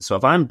So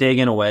if I'm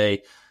digging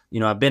away,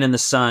 I've been in the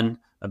sun,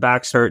 my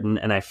back's hurting,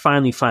 and I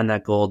finally find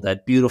that gold,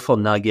 that beautiful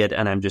nugget,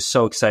 and I'm just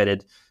so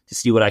excited to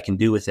see what I can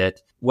do with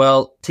it.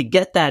 Well, to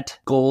get that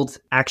gold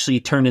actually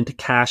turned into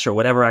cash or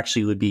whatever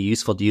actually would be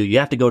useful to you, you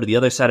have to go to the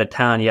other side of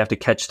town. You have to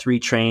catch 3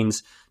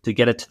 trains to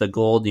get it to the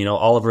gold.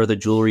 Oliver, the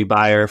jewelry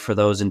buyer, for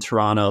those in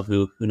Toronto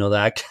who know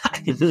that guy,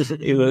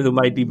 who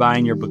might be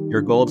buying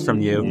your gold from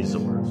you. He's the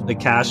worst. The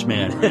cash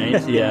man,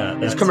 right? Yeah.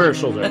 His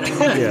commercial there.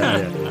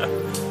 Yeah.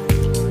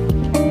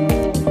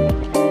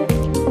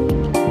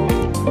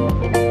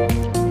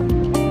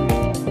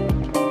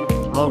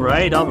 All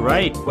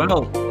right.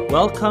 Well,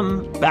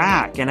 welcome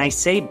back. And I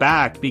say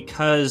back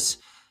because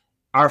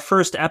our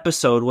first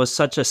episode was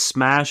such a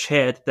smash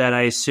hit that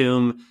I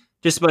assume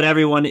just about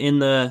everyone in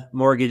the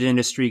mortgage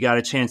industry got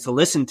a chance to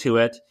listen to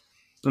it.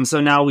 And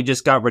so now we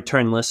just got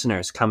return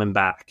listeners coming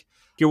back.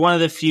 If you're one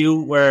of the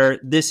few where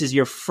this is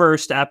your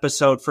first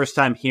episode, first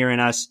time hearing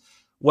us,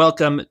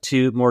 welcome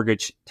to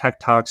Mortgage Tech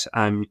Talks.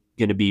 I'm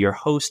going to be your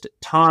host,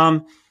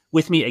 Tom.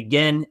 With me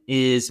again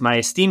is my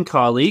esteemed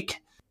colleague,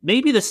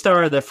 maybe the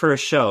star of the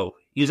first show.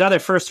 He was either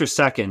first or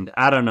second.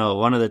 I don't know,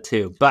 one of the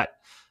two. But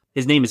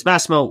his name is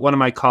Massimo, one of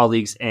my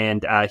colleagues,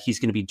 and he's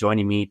going to be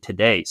joining me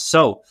today.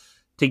 So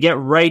to get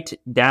right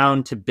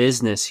down to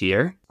business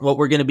here, what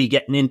we're going to be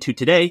getting into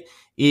today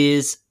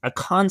is a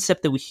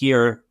concept that we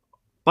hear a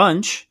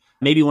bunch,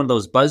 maybe one of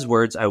those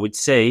buzzwords, I would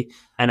say.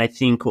 And I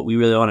think what we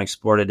really want to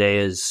explore today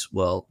is,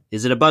 well,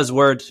 is it a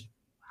buzzword?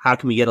 How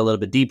can we get a little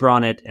bit deeper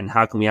on it? And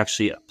how can we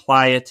actually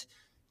apply it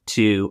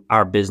to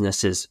our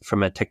businesses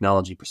from a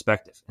technology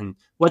perspective? And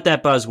what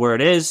that buzzword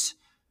is,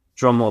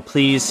 drumroll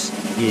please,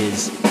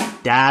 is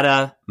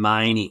data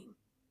mining.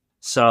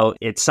 So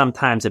it's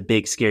sometimes a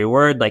big scary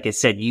word, like I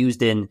said,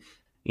 used in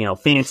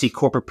fancy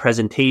corporate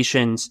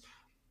presentations.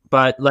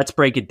 But let's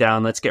break it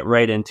down. Let's get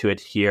right into it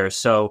here.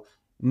 So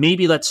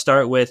maybe let's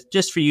start with,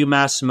 just for you,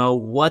 Massimo,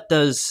 what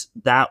does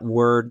that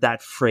word,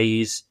 that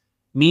phrase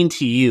mean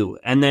to you?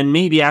 And then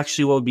maybe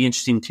actually what would be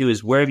interesting too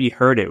is, where have you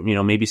heard it?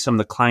 Maybe some of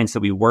the clients that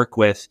we work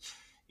with,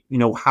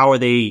 how are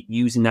they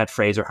using that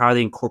phrase, or how are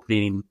they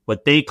incorporating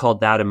what they call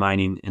data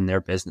mining in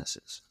their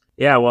businesses?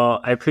 Yeah,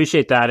 well, I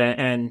appreciate that.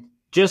 And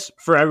just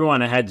for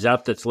everyone, a heads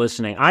up that's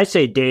listening, I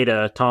say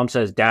data, Tom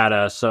says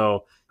data.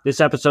 So this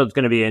episode's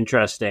going to be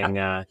interesting.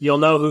 You'll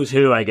know who's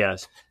who, I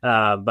guess.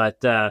 But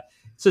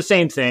it's the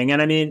same thing.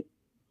 And I mean,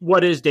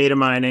 what is data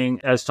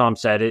mining? As Tom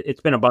said,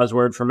 it's been a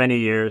buzzword for many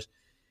years.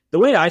 The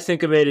way I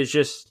think of it is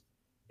just,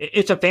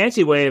 it's a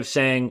fancy way of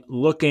saying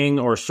looking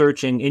or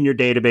searching in your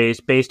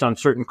database based on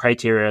certain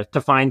criteria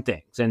to find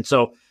things. And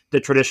so the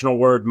traditional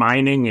word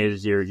mining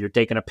is you're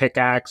taking a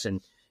pickaxe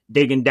and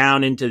digging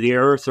down into the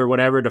earth or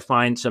whatever to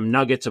find some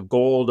nuggets of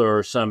gold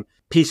or some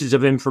pieces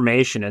of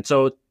information. And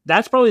so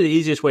that's probably the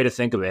easiest way to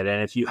think of it.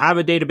 And if you have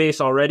a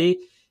database already,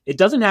 it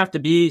doesn't have to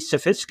be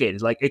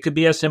sophisticated. Like, it could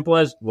be as simple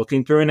as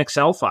looking through an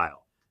Excel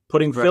file.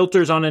 Putting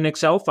filters on an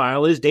Excel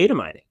file is data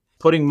mining.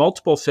 Putting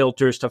multiple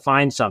filters to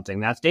find something,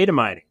 that's data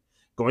mining.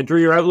 Going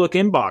through your Outlook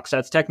inbox,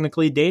 that's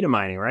technically data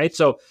mining, right?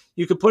 So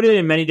you could put it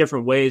in many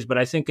different ways, but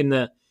I think in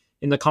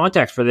the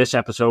context for this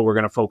episode, we're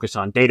going to focus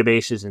on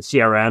databases and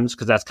CRMs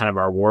because that's kind of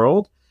our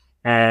world,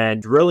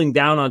 and drilling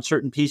down on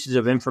certain pieces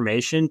of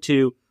information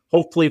to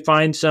hopefully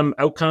find some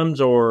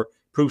outcomes or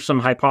prove some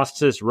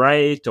hypothesis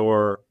right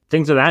or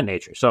things of that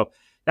nature. So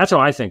that's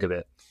how I think of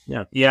it.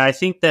 Yeah, I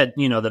think that,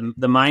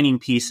 the mining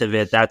piece of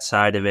it, that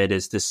side of it,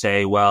 is to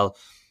say, well,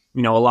 a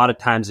lot of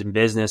times in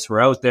business,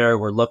 we're out there,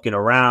 we're looking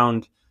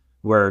around,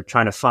 we're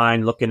trying to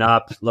find,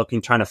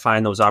 trying to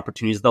find those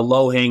opportunities, the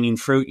low hanging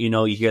fruit.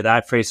 You hear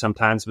that phrase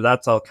sometimes, but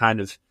that's all kind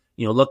of,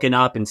 looking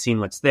up and seeing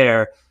what's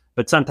there.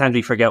 But sometimes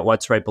we forget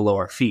what's right below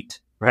our feet,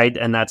 right?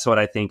 And that's what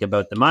I think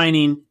about the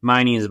mining.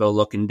 Mining is about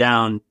looking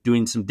down,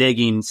 doing some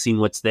digging, seeing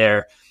what's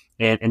there,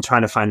 and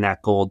trying to find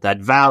that gold, that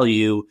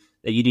value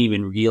that you didn't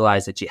even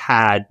realize that you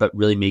had, but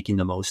really making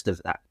the most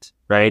of that,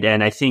 right?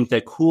 And I think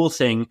the cool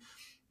thing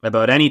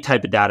about any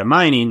type of data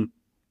mining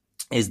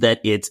is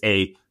that it's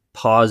a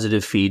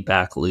positive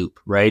feedback loop,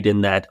 right?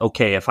 In that,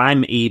 okay, if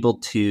I'm able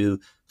to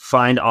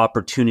find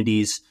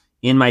opportunities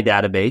in my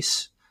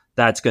database,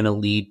 that's going to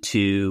lead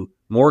to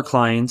more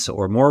clients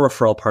or more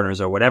referral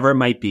partners or whatever it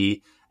might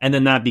be. And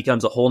then that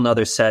becomes a whole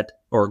nother set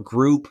or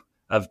group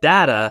of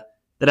data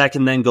that I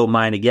can then go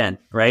mine again,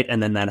 right?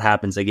 And then that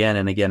happens again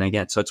and again and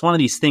again. So it's one of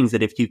these things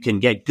that if you can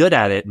get good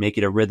at it, make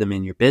it a rhythm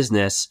in your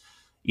business,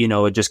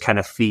 it just kind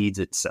of feeds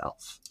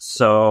itself.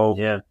 So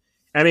yeah,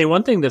 I mean,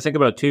 one thing to think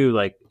about too,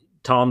 like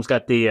Tom's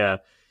got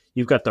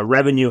you've got the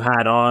revenue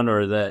hat on,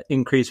 or the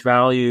increased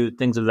value,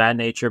 things of that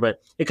nature,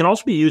 but it can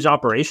also be used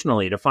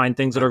operationally to find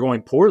things that are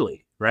going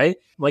poorly, right?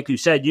 Like you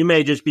said, you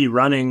may just be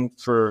running,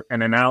 for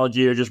an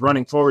analogy, or just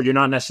running forward. You're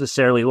not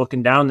necessarily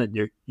looking down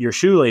that your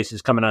shoelace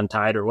is coming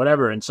untied or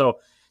whatever. And so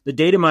the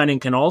data mining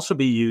can also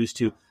be used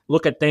to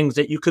look at things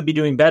that you could be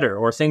doing better,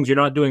 or things you're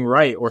not doing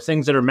right, or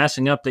things that are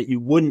messing up that you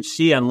wouldn't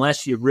see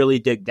unless you really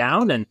dig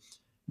down. And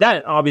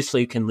that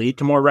obviously can lead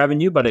to more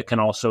revenue, but it can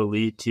also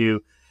lead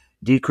to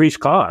decreased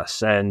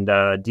costs and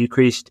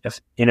decreased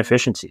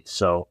inefficiencies.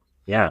 So,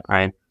 yeah.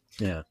 Right.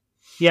 Yeah.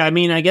 Yeah, I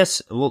mean, I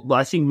guess,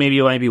 I think maybe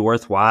it might be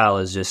worthwhile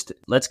is just,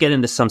 let's get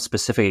into some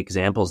specific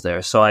examples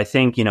there. So I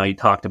think, you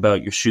talked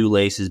about your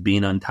shoelaces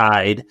being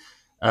untied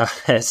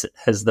as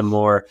the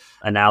more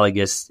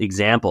analogous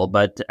example,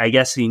 but I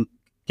guess in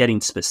getting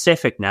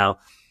specific now,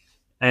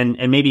 and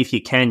maybe if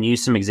you can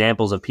use some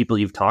examples of people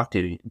you've talked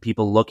to,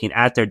 people looking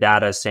at their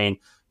data saying,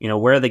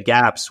 where are the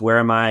gaps? Where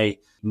am I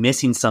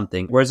missing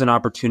something? Where's an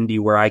opportunity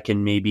where I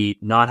can maybe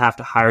not have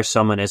to hire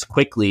someone as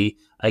quickly?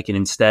 I can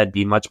instead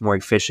be much more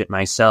efficient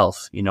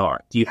myself.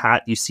 Do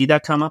you see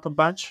that come up a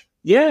bunch?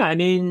 Yeah, I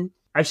mean,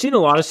 I've seen a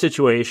lot of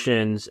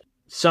situations,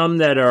 some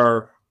that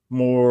are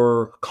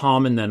more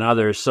common than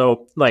others.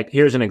 So, like,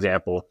 here's an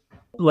example.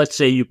 Let's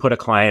say you put a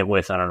client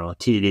with, I don't know,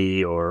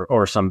 TD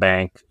or some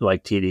bank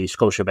like TD,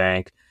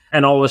 Scotiabank,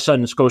 and all of a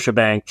sudden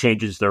Scotiabank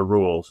changes their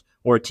rules,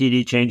 or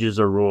TD changes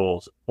their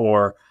rules,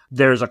 or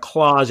there's a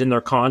clause in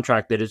their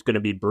contract that is going to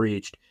be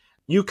breached.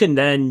 You can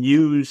then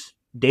use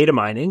data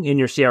mining in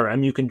your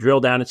CRM. You can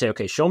drill down and say,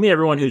 okay, show me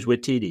everyone who's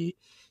with TD.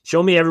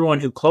 Show me everyone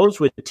who closed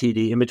with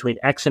TD in between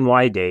X and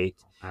Y date.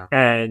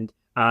 And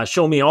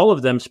show me all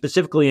of them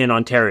specifically in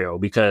Ontario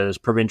because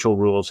provincial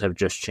rules have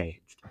just changed.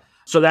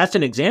 So that's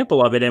an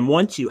example of it. And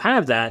once you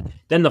have that,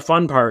 then the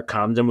fun part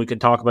comes, and we can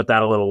talk about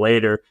that a little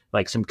later,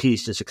 like some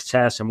keys to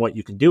success and what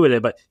you can do with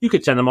it. But you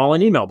could send them all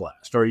an email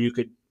blast, or you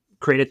could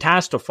create a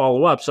task to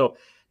follow up. So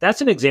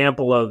that's an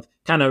example of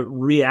kind of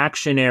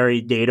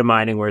reactionary data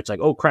mining where it's like,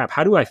 oh, crap,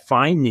 how do I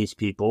find these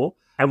people?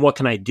 And what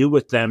can I do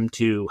with them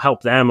to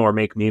help them or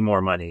make me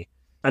more money?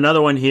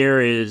 Another one here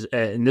is,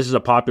 and this is a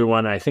popular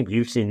one, I think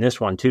you've seen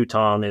this one too,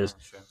 Tom, is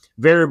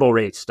variable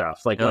rate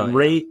stuff. Like when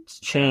rates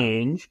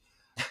change,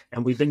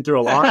 and we've been through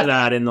a lot of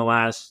that in the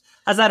last...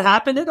 Has that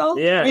happened at all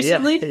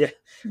recently? Yeah.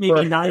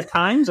 Maybe 9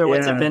 times, or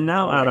what's it been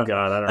now? I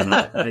don't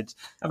know.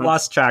 I've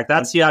lost track.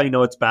 That's how you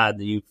know it's bad,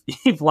 that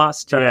you've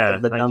lost track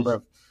of the number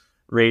of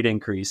rate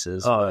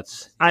increases.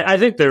 I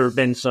think there have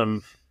been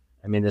some...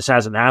 I mean, this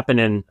hasn't happened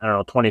in,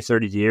 20,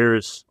 30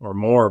 years or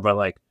more, but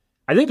like,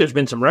 I think there's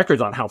been some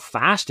records on how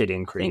fast it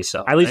increased.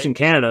 So, at least in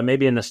Canada,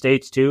 maybe in the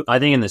States too. I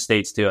think in the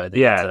States too. I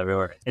think it's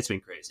everywhere. It's been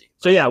crazy.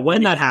 So yeah,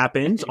 when that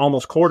happens,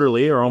 almost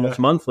quarterly or almost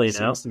monthly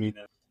now,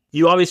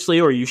 you obviously,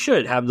 or you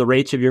should have the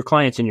rates of your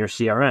clients in your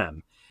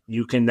CRM.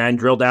 You can then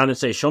drill down and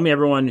say, show me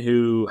everyone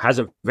who has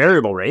a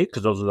variable rate,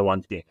 because those are the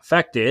ones being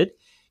affected.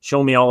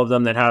 Show me all of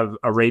them that have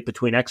a rate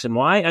between X and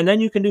Y. And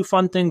then you can do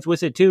fun things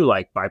with it too,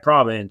 like by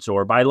province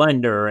or by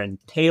lender, and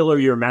tailor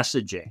your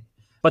messaging.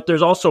 But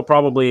there's also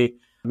probably,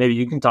 maybe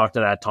you can talk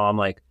to that, Tom,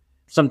 like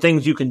some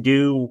things you can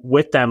do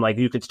with them. Like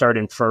you could start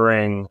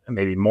inferring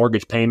maybe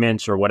mortgage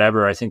payments or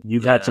whatever. I think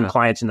you've had some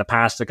clients in the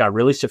past that got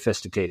really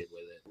sophisticated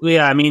with it.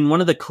 Yeah, I mean,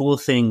 one of the cool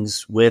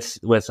things with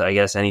I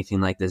guess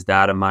anything like this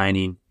data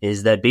mining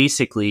is that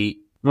basically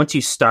once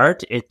you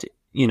start it,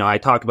 I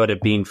talk about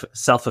it being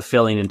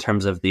self-fulfilling in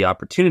terms of the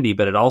opportunity,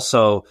 but it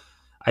also,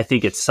 I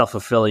think it's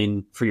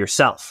self-fulfilling for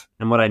yourself.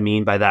 And what I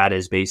mean by that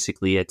is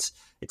basically it's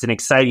an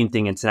exciting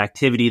thing. It's an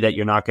activity that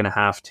you're not going to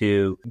have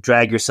to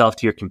drag yourself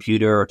to your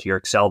computer or to your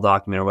Excel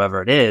document or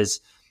whatever it is.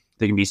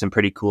 There can be some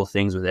pretty cool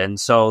things with it. And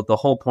so the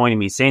whole point of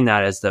me saying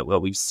that is that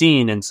what we've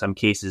seen in some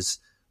cases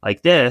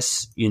like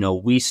this,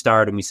 we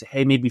start and we say,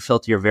 hey, maybe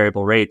filter your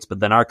variable rates, but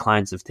then our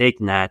clients have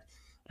taken that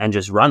and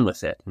just run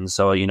with it. And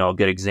so, a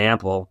good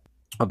example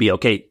I'll be,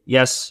 okay,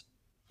 yes,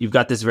 you've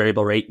got this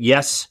variable rate.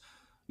 Yes,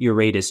 your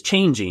rate is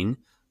changing.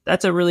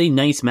 That's a really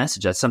nice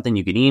message. That's something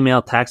you can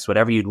email, text,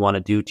 whatever you'd want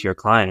to do to your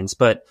clients.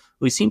 But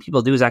what we've seen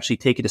people do is actually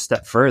take it a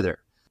step further.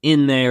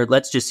 In there,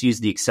 let's just use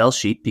the Excel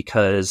sheet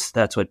because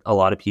that's what a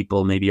lot of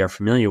people maybe are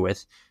familiar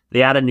with.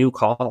 They add a new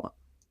column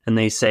and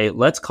they say,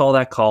 let's call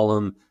that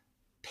column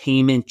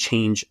payment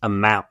change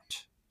amount.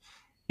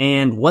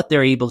 And what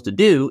they're able to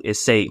do is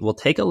say, well,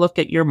 take a look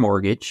at your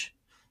mortgage,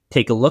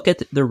 take a look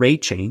at the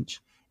rate change.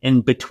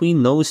 And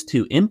between those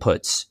two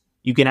inputs,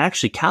 you can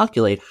actually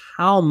calculate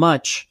how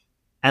much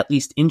at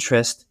least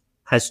interest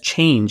has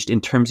changed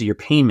in terms of your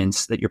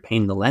payments that you're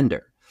paying the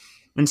lender.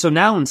 And so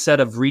now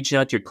instead of reaching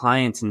out to your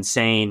clients and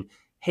saying,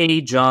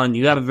 hey, John,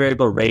 you have a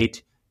variable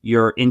rate,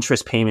 your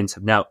interest payments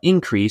have now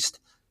increased.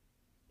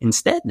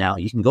 Instead, now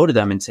you can go to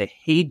them and say,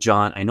 hey,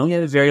 John, I know you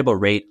have a variable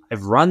rate.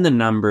 I've run the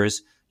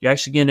numbers. You're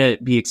actually going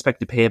to be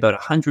expected to pay about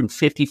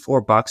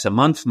 $154 a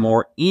month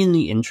more in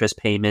the interest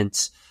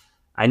payments.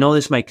 I know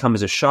this might come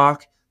as a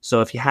shock,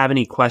 so if you have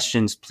any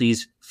questions,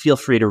 please feel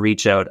free to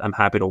reach out. I'm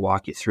happy to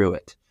walk you through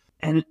it.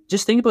 And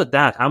just think about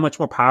that, how much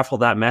more powerful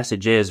that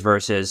message is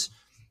versus,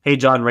 hey,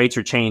 John, rates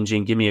are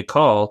changing, give me a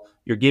call.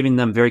 You're giving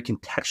them very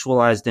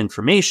contextualized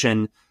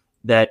information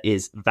that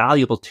is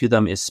valuable to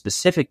them, is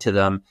specific to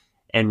them,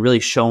 and really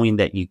showing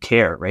that you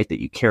care, right?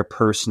 That you care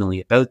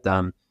personally about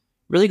them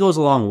really goes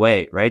a long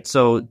way, right?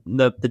 So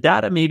the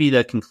data, maybe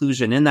the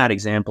conclusion in that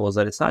example is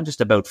that it's not just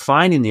about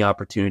finding the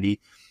opportunity,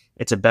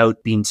 it's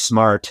about being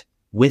smart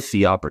with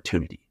the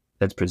opportunity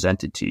that's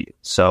presented to you.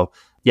 So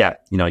yeah,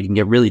 you can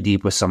get really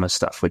deep with some of the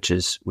stuff, which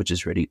is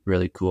really,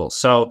 really cool.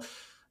 So,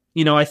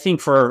 I think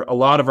for a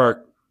lot of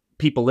our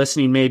people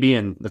listening maybe,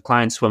 and the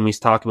clients, when we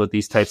talk about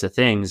these types of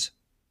things,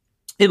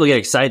 people get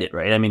excited,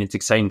 right? I mean, it's an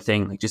exciting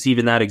thing. Like just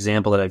even that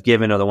example that I've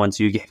given or the ones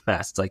you gave,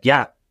 Matt, it's like,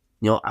 yeah,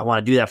 I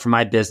want to do that for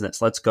my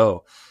business. Let's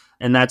go.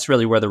 And that's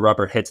really where the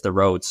rubber hits the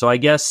road. So I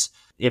guess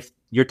if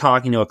you're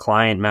talking to a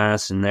client,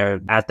 Mass, and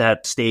they're at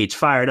that stage,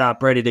 fired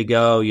up, ready to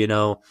go,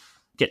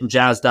 getting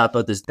jazzed up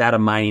about this data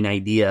mining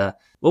idea,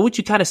 what would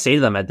you kind of say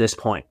to them at this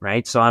point,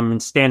 right? So I'm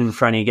standing in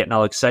front of you, getting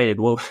all excited.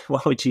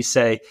 What would you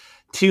say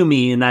to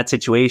me in that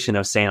situation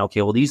of saying,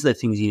 okay, well, these are the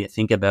things you need to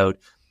think about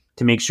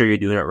to make sure you're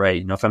doing it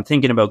right? If I'm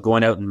thinking about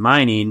going out and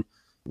mining,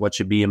 what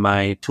should be in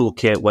my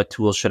toolkit? What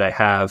tools should I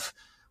have?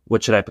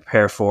 What should I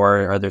prepare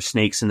for? Are there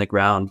snakes in the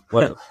ground?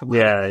 What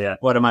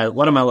am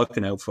I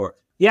looking out for?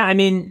 Yeah, I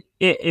mean,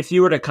 if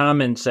you were to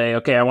come and say,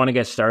 okay, I want to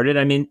get started,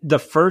 I mean, the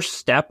first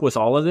step with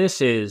all of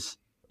this is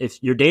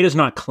if your data's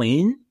not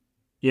clean,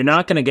 you're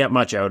not going to get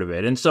much out of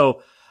it. And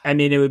so, I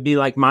mean, it would be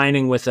like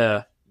mining with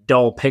a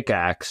dull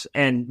pickaxe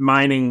and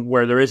mining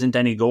where there isn't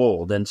any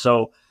gold. And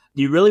so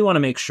you really want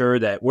to make sure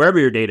that wherever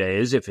your data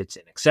is, if it's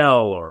in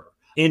Excel or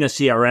in a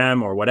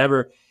CRM or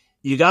whatever,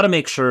 you got to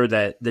make sure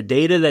that the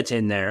data that's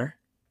in there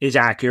is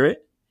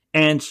accurate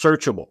and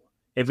searchable.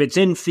 If it's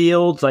in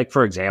fields, like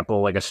for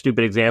example, like a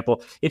stupid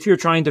example, if you're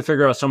trying to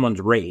figure out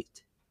someone's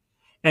rate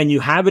and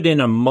you have it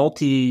in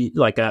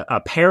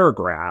a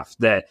paragraph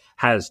that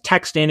has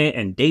text in it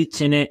and dates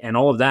in it and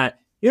all of that,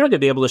 you're not going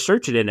to be able to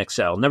search it in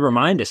Excel, never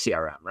mind a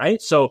CRM,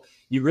 right? So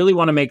you really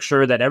want to make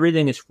sure that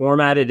everything is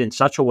formatted in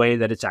such a way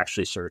that it's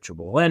actually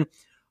searchable. And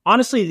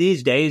honestly,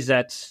 these days,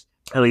 that's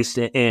at least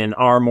in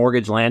our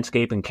mortgage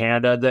landscape in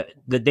Canada,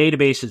 the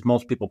databases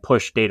most people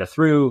push data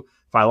through,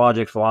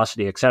 Filogic,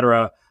 Velocity, et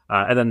cetera.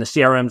 And then the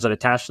CRMs that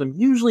attach them,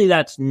 usually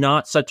that's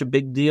not such a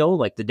big deal.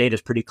 Like the data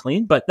is pretty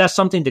clean, but that's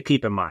something to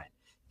keep in mind.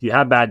 If you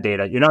have bad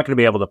data, you're not going to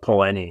be able to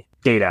pull any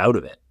data out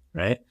of it,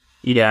 right?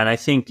 Yeah, and I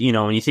think,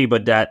 when you think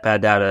about that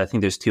bad data, I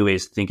think there's two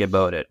ways to think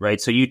about it, right?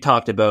 So you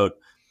talked about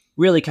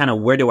really kind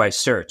of where do I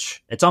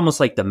search? It's almost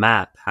like the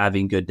map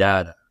having good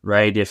data,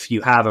 right? If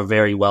you have a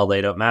very well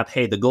laid out map,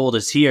 hey, the gold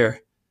is here,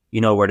 you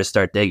know where to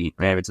start digging,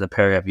 right? If it's in the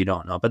paragraph, you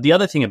don't know. But the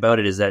other thing about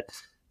it is that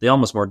the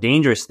almost more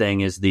dangerous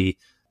thing is the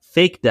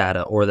fake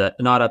data or the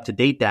not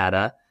up-to-date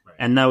data. Right.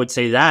 And I would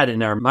say that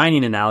in our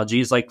mining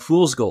analogy is like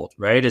fool's gold,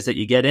 right? Is that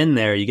you get in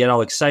there, you get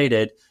all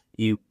excited,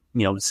 you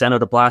send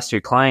out a blast to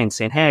your client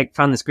saying, hey, I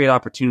found this great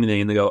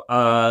opportunity. And they go,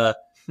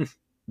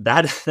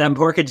 that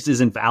mortgage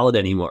isn't valid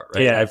anymore,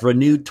 right? Yeah. I've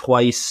renewed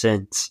twice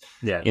since,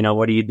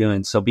 what are you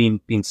doing? So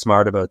being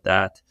smart about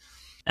that.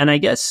 And I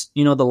guess,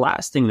 the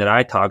last thing that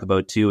I talk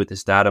about too with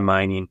this data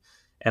mining,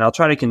 and I'll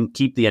try to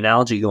keep the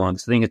analogy going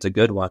because I think it's a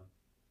good one,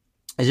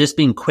 is just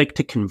being quick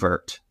to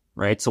convert,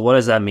 right? So what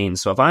does that mean?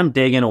 So if I'm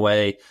digging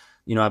away,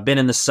 I've been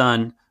in the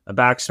sun, my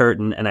back's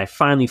hurting, and I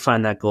finally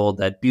find that gold,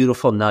 that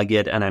beautiful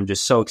nugget, and I'm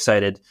just so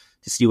excited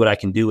to see what I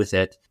can do with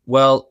it.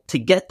 Well, to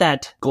get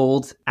that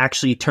gold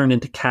actually turned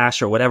into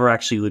cash or whatever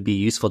actually would be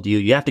useful to you,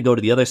 you have to go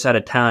to the other side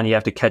of town. You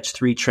have to catch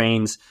 3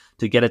 trains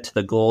to get it to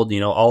the gold.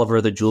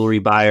 Oliver, the jewelry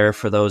buyer,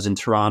 for those in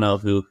Toronto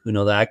who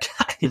know that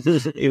guy,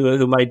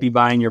 who might be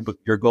buying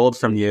your gold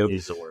from you.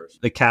 He's the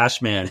worst. The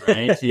cash man,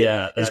 right?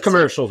 Yeah. His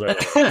commercials are.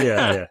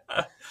 Yeah.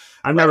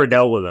 I've never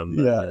dealt with them.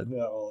 Yeah.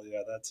 No,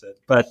 yeah, that's it.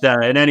 But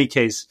in any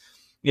case,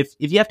 if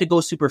you have to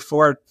go super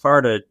far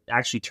to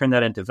actually turn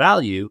that into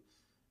value,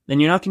 then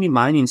you're not going to be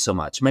mining so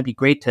much. It might be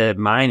great to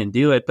mine and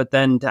do it, but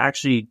then to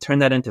actually turn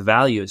that into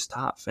value is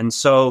tough. And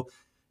so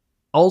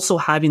also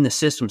having the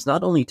systems,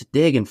 not only to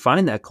dig and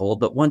find that gold,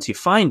 but once you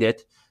find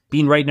it,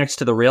 being right next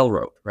to the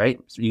railroad, right?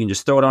 So you can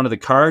just throw it onto the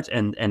cart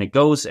and it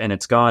goes and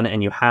it's gone,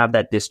 and you have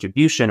that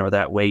distribution or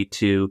that way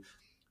to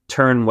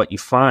turn what you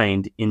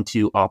find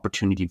into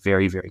opportunity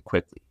very, very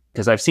quickly.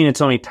 Because I've seen it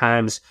so many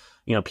times,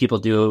 people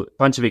do a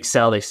bunch of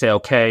Excel. They say,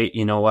 okay,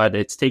 you know what?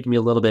 It's taken me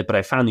a little bit, but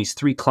I found these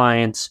 3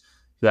 clients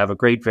who have a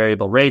great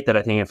variable rate that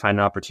I think I find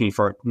an opportunity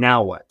for.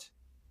 Now what?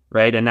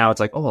 Right? And now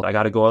it's like, oh, I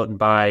got to go out and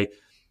buy,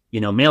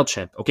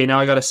 MailChimp. Okay, now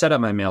I got to set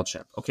up my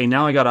MailChimp. Okay,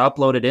 now I got to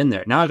upload it in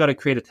there. Now I got to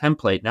create a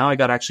template. Now I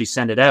got to actually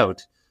send it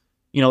out.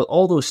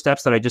 All those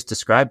steps that I just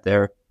described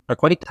there are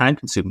quite time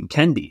consuming,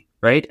 can be,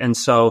 right? And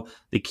so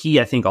the key,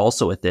 I think,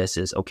 also with this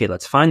is, okay,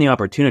 let's find the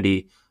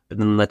opportunity, but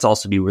then let's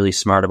also be really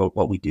smart about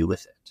what we do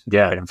with it.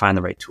 Yeah. Right? And find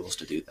the right tools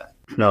to do that.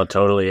 No,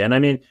 totally. And I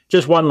mean,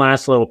 just one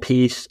last little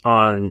piece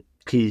on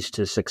keys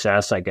to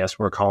success, I guess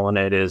we're calling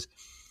it, is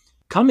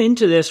come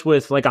into this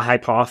with like a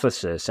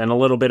hypothesis and a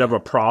little bit of a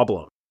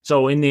problem.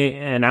 So in the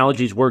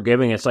analogies we're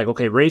giving, it's like,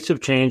 okay, rates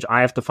of change,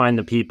 I have to find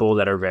the people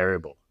that are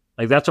variable.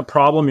 Like that's a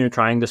problem you're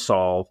trying to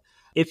solve.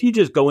 If you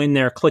just go in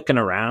there clicking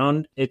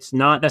around, it's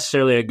not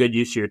necessarily a good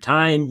use of your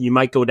time. You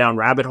might go down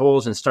rabbit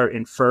holes and start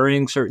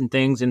inferring certain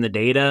things in the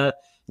data.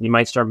 You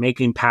might start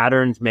making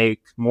patterns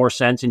make more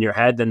sense in your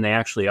head than they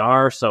actually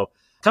are. So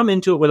come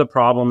into it with a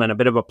problem and a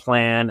bit of a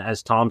plan,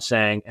 as Tom's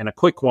saying, and a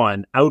quick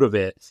one out of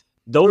it.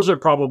 Those are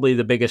probably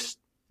the biggest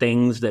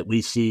things that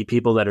we see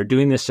people that are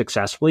doing this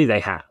successfully, they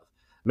have.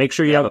 Make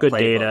sure you have good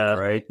data.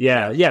 Right?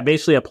 Yeah,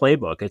 basically a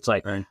playbook. It's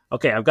like, right.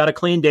 Okay, I've got a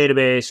clean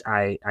database.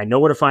 I know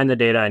where to find the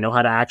data. I know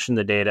how to action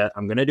the data.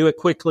 I'm going to do it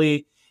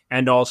quickly.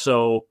 And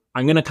also,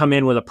 I'm going to come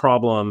in with a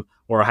problem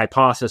or a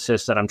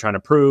hypothesis that I'm trying to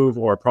prove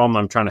or a problem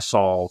I'm trying to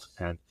solve.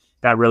 And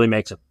that really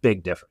makes a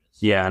big difference.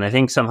 Yeah. And I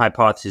think some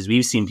hypotheses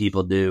we've seen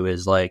people do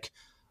is like,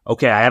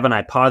 okay, I have an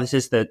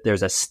hypothesis that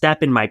there's a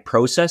step in my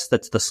process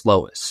that's the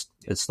slowest.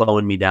 It's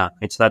slowing me down.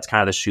 So that's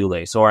kind of the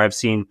shoelace. Or I've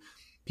seen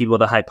people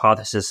with a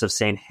hypothesis of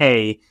saying,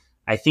 hey,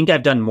 I think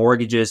I've done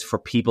mortgages for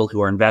people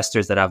who are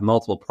investors that have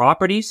multiple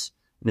properties.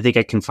 And I think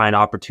I can find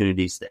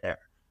opportunities there,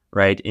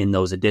 right? In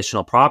those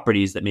additional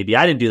properties that maybe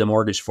I didn't do the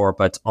mortgage for,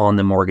 but it's on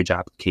the mortgage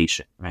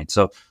application, right?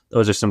 So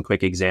those are some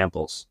quick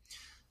examples.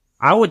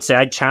 I would say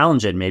I'd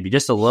challenge it maybe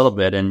just a little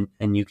bit, and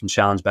you can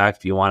challenge back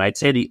if you want. I'd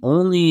say the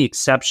only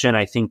exception,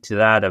 I think, to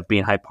that of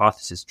being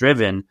hypothesis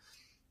driven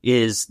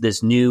is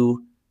this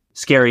new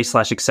scary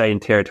 / exciting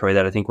territory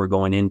that I think we're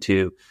going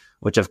into,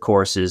 which of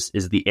course is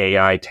the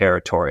AI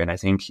territory. And I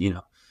think,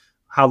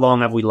 how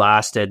long have we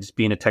lasted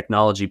being a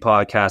technology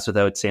podcast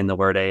without saying the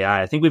word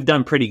AI? I think we've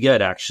done pretty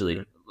good,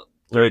 actually.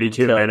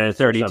 32 minutes.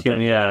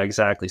 32. Yeah,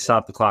 exactly.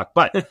 Stop the clock.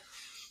 But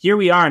here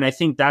we are. And I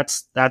think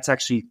that's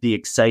actually the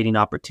exciting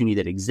opportunity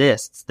that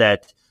exists,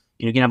 that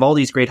you can have all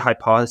these great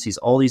hypotheses,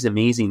 all these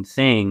amazing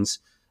things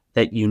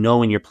that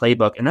in your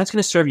playbook, and that's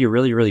going to serve you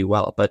really, really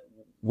well. But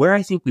where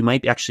I think we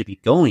might actually be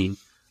going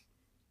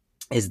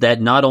is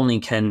that not only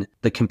can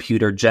the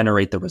computer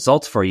generate the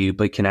results for you,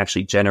 but can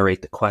actually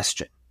generate the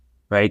question,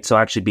 right? So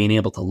actually being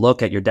able to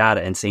look at your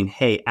data and saying,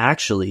 hey,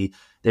 actually,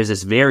 there's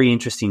this very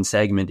interesting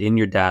segment in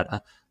your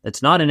data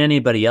that's not in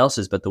anybody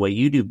else's, but the way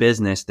you do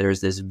business,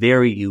 there's this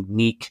very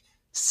unique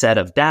set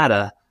of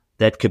data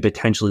that could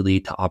potentially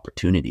lead to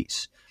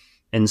opportunities.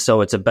 And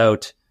so it's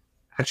about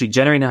actually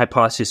generating a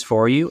hypothesis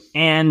for you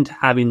and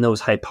having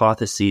those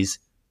hypotheses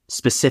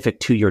specific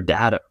to your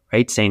data,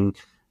 right? Saying,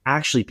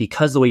 actually,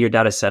 because the way your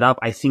data is set up,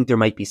 I think there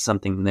might be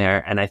something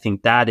there. And I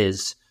think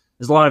there's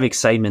a lot of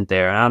excitement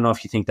there. And I don't know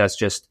if you think that's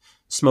just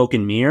smoke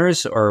and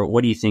mirrors, or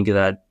what do you think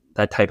of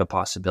that type of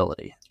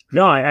possibility?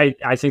 No,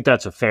 I think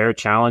that's a fair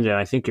challenge. And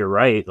I think you're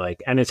right.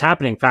 And it's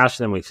happening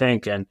faster than we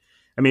think. And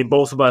I mean,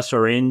 both of us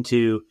are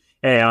into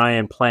AI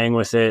and playing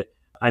with it.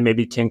 I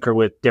maybe tinker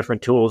with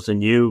different tools than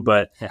you,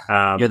 but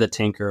you're the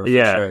tinker.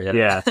 Yeah, sure,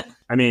 yeah.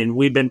 I mean,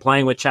 we've been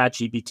playing with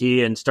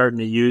ChatGPT and starting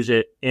to use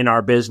it in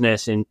our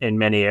business in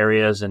many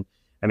areas. And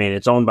I mean,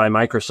 it's owned by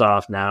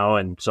Microsoft now.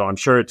 And so I'm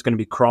sure it's going to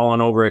be crawling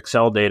over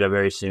Excel data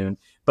very soon.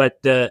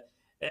 But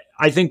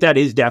I think that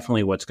is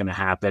definitely what's going to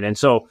happen. And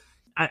so,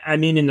 I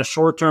mean, in the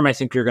short term, I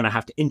think you're going to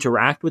have to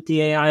interact with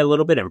the AI a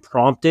little bit and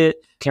prompt it.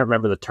 Can't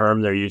remember the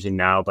term they're using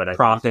now, but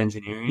prompt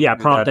engineering. Yeah,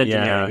 prompt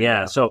engineering.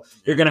 Yeah. So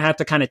you're going to have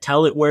to kind of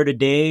tell it where to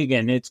dig,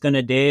 and it's going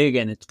to dig,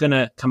 and it's going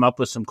to come up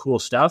with some cool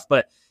stuff.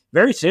 But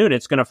very soon,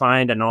 it's going to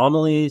find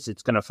anomalies.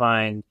 It's going to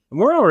find, and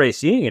we're already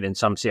seeing it in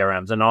some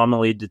CRMs,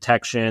 anomaly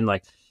detection.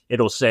 Like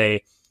it'll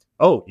say,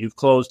 oh, you've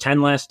closed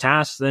 10 less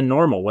tasks than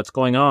normal. What's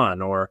going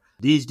on? Or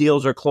these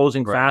deals are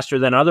closing faster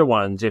than other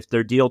ones if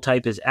their deal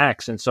type is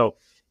X. And so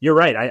you're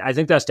right. I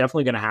think that's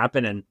definitely going to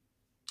happen. And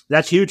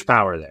that's huge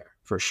power there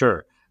for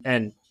sure.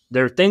 And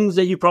there are things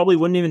that you probably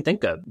wouldn't even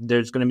think of.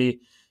 There's going to be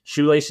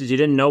shoelaces you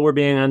didn't know were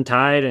being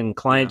untied and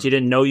clients you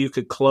didn't know you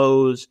could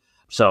close.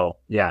 So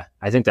yeah,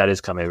 I think that is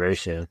coming very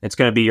soon. It's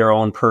going to be your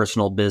own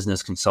personal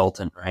business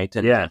consultant, right?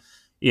 And,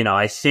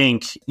 I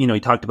think, you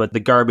talked about the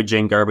garbage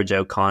in, garbage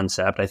out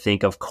concept. I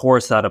think, of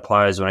course, that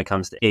applies when it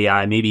comes to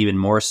AI, maybe even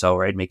more so,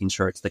 right? Making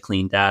sure it's the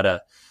clean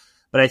data.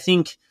 But I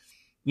think,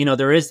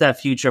 there is that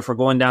future if we're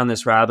going down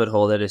this rabbit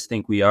hole that I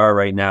think we are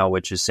right now,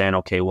 which is saying,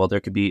 okay, well, there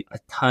could be a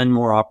ton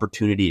more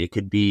opportunity. It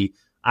could be,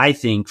 I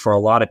think, for a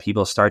lot of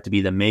people, start to be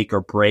the make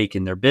or break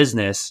in their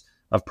business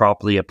of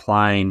properly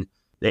applying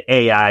the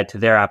AI to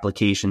their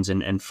applications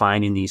and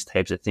finding these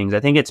types of things.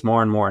 I think it's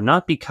more and more,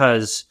 not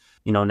because,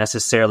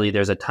 necessarily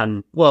there's a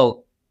ton.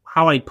 Well,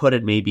 how I put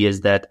it maybe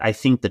is that I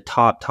think the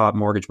top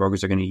mortgage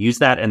brokers are going to use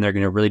that, and they're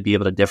going to really be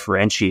able to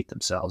differentiate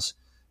themselves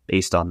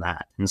based on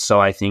that. And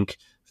so I think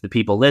the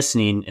people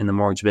listening in the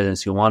mortgage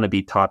business who want to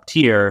be top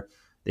tier,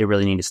 they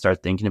really need to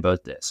start thinking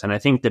about this. And I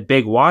think the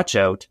big watch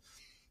out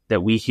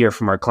that we hear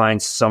from our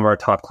clients, some of our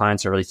top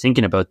clients are really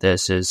thinking about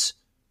this is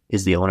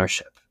the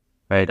ownership,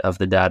 right, of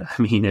the data.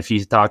 I mean, if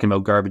you're talking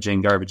about garbage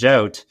in, garbage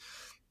out,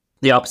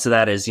 the opposite of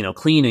that is,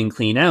 clean in,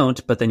 clean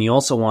out, but then you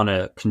also want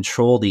to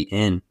control the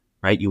in,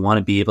 right? You want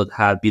to be able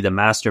to be the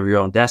master of your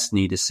own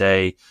destiny to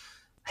say,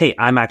 hey,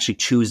 I'm actually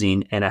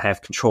choosing and I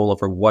have control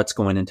over what's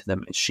going into the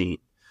machine.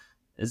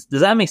 Does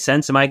that make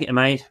sense? Am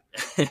I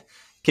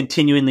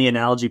continuing the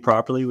analogy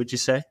properly, would you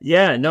say?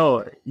 Yeah,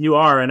 no, you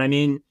are. And I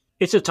mean,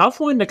 it's a tough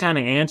one to kind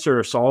of answer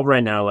or solve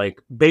right now. Like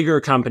bigger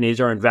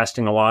companies are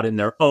investing a lot in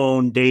their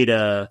own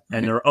data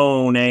and their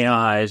own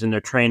AIs, and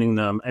they're training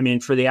them. I mean,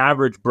 for the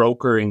average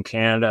broker in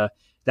Canada,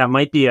 that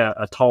might be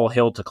a tall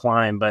hill to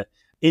climb. But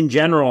in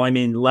general, I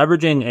mean,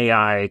 leveraging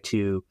AI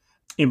to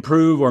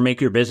improve or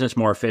make your business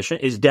more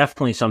efficient is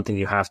definitely something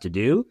you have to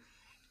do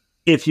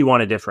if you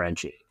want to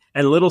differentiate.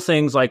 And little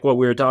things like what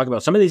we were talking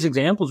about, some of these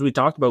examples we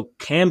talked about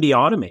can be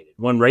automated.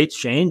 When rates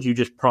change, you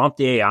just prompt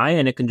the AI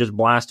and it can just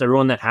blast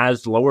everyone that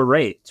has lower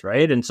rates,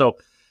 right? And so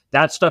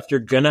that stuff you're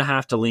going to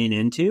have to lean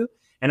into.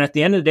 And at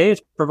the end of the day,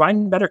 it's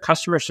providing better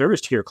customer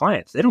service to your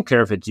clients. They don't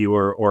care if it's you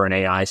or an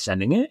AI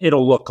sending it.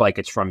 It'll look like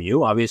it's from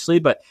you, obviously.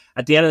 But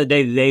at the end of the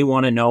day, they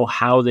want to know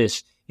how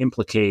this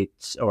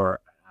implicates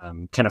or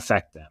can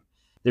affect them.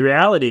 The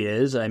reality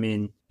is, I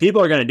mean,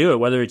 people are going to do it,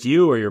 whether it's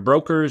you or your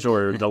brokers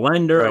or the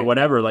lender or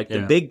whatever. Like the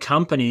big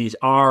companies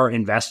are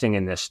investing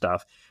in this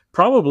stuff,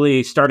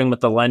 probably starting with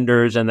the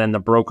lenders and then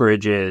the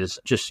brokerages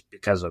just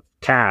because of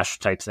cash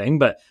type thing.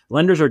 But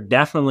lenders are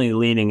definitely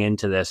leaning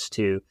into this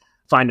to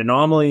find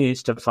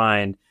anomalies, to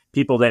find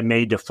people that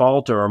may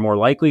default or are more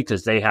likely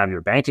because they have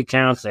your bank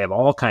accounts, they have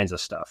all kinds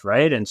of stuff,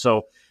 right? And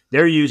so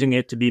they're using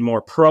it to be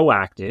more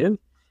proactive,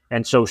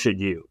 and so should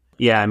you.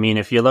 Yeah, I mean,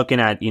 if you're looking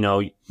at,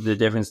 the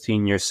difference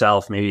between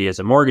yourself, maybe as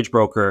a mortgage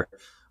broker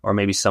or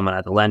maybe someone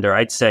at the lender,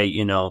 I'd say,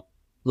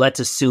 let's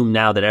assume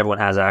now that everyone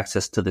has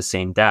access to the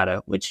same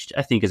data, which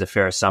I think is a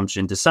fair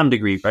assumption to some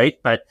degree, right?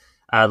 But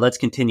let's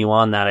continue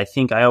on that. I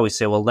think I always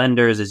say, well,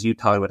 lenders, as you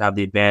talked about, have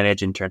the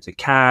advantage in terms of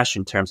cash,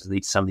 in terms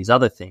of some of these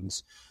other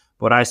things.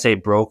 What I say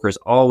brokers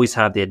always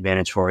have the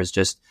advantage for is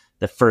just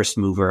the first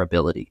mover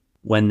ability.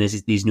 When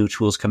these new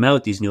tools come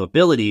out, these new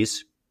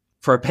abilities,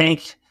 for a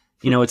bank,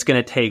 it's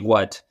going to take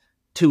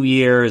 2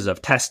 years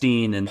of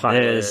testing and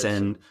this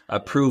and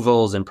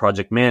approvals and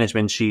project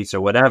management sheets or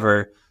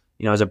whatever.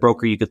 As a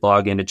broker, you could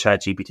log into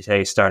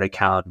ChatGPT, start an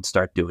account and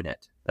start doing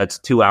it. That's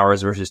 2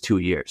 hours versus 2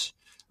 years,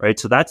 right?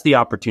 So that's the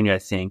opportunity, I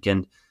think.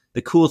 And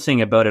the cool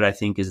thing about it, I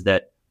think, is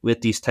that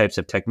with these types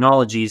of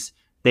technologies,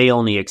 they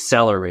only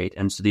accelerate.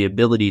 And so the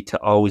ability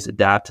to always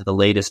adapt to the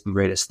latest and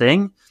greatest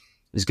thing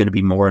is going to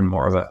be more and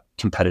more of a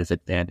competitive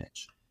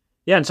advantage.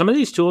 Yeah, and some of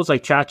these tools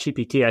like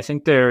ChatGPT, I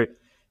think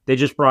they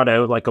just brought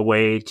out like a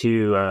way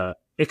to,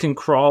 it can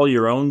crawl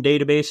your own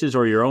databases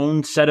or your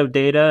own set of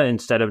data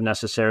instead of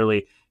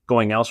necessarily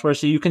going elsewhere.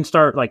 So you can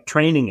start like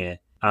training it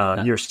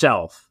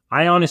yourself.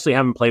 I honestly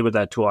haven't played with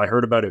that tool. I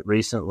heard about it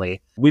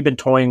recently. We've been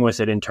toying with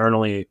it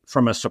internally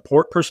from a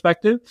support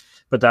perspective,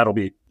 but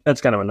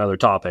that's kind of another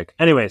topic.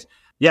 Anyways,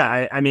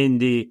 yeah, I mean,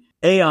 the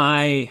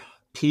AI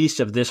piece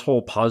of this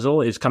whole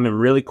puzzle is coming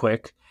really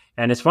quick.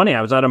 And it's funny,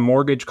 I was at a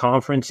mortgage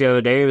conference the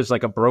other day. It was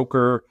like a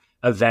broker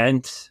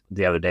event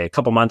the other day, a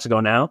couple months ago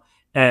now.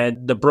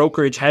 And the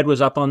brokerage head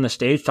was up on the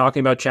stage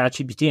talking about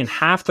ChatGPT, and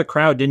half the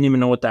crowd didn't even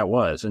know what that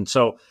was. And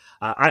so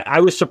I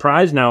was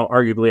surprised. Now,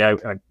 arguably,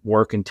 I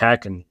work in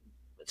tech, and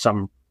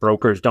some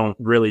brokers don't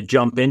really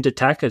jump into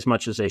tech as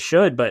much as they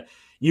should. But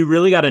you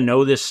really got to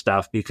know this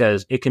stuff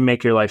because it can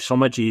make your life so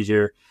much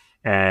easier,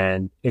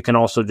 and it can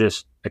also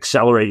just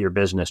accelerate your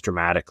business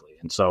dramatically.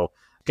 And so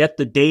get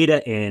the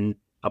data in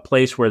a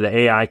place where the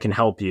AI can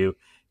help you,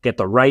 get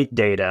the right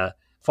data,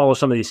 follow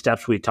some of these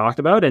steps we talked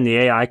about, and the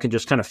AI can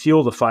just kind of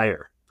fuel the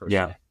fire.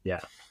 Yeah.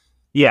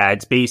 Yeah,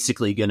 it's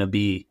basically going to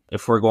be,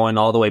 if we're going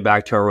all the way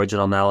back to our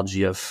original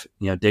analogy of,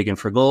 digging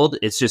for gold,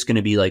 it's just going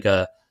to be like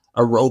a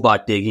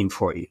robot digging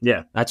for you.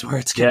 Yeah. That's where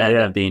it's going to end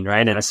up being,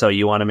 right? And so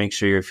you want to make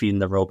sure you're feeding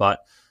the robot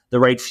the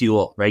right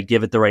fuel, right?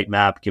 Give it the right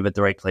map, give it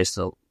the right place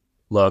to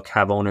look,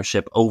 have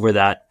ownership over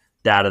that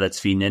data that's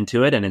feeding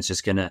into it. And it's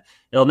just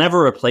it'll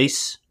never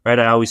replace, right?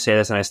 I always say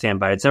this and I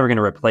stand by it. It's never going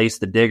to replace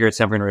the digger. It's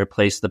never going to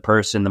replace the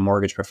person, the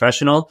mortgage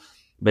professional,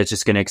 but it's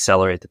just going to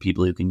accelerate the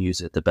people who can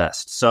use it the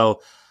best.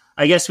 So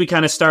I guess we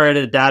kind of started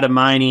at data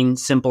mining,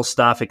 simple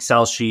stuff,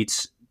 Excel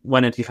sheets,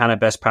 went into kind of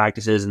best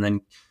practices, and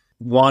then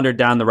wandered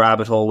down the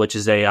rabbit hole, which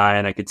is AI.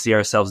 And I could see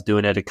ourselves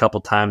doing it a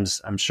couple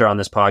times, I'm sure, on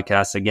this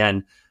podcast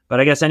again. But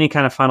I guess any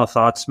kind of final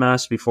thoughts,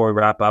 Mass, before we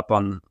wrap up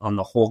on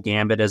the whole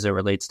gambit as it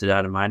relates to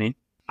data mining?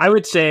 I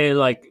would say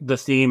like the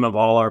theme of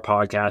all our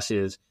podcasts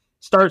is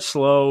start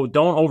slow,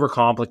 don't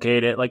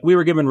overcomplicate it. Like we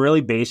were given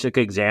really basic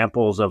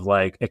examples of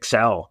like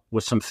Excel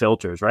with some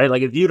filters, right?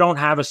 Like if you don't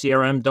have a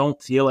CRM,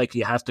 don't feel like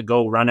you have to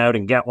go run out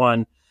and get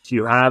one. If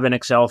you have an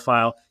Excel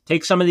file,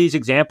 take some of these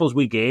examples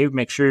we gave,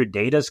 make sure your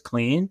data's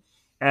clean,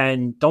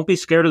 and don't be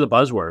scared of the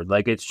buzzword.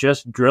 Like it's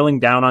just drilling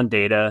down on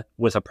data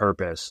with a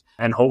purpose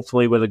and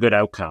hopefully with a good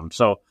outcome.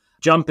 So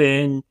jump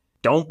in.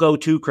 Don't go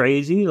too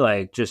crazy,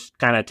 like just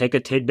kind of take a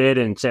tidbit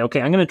and say,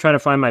 okay, I'm going to try to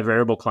find my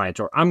variable clients,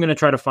 or I'm going to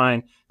try to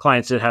find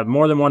clients that have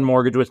more than one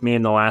mortgage with me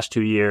in the last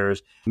 2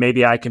 years.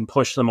 Maybe I can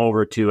push them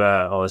over to,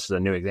 this is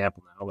a new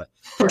example now, but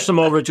push them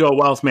over to a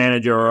wealth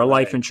manager or a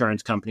life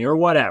insurance company or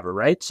whatever,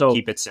 right? So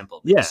keep it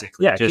simple,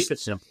 basically. Yeah, keep it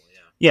simple.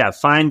 Yeah,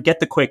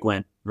 get the quick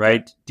win,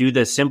 right? Do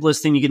the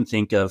simplest thing you can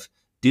think of.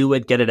 Do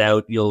it, get it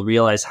out. You'll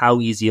realize how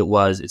easy it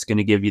was. It's going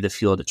to give you the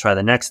fuel to try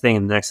the next thing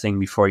and the next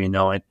thing before you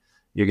know it.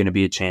 You're going to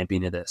be a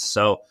champion of this.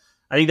 So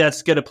I think that's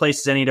as good a place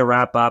as any to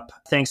wrap up.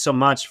 Thanks so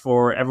much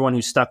for everyone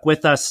who stuck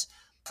with us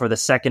for the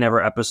second ever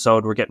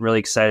episode. We're getting really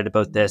excited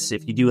about this.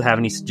 If you do have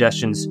any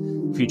suggestions,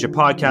 future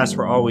podcasts,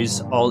 we're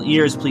always all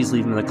ears. Please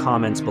leave them in the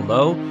comments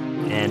below.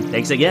 And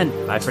thanks again.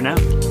 Bye for now.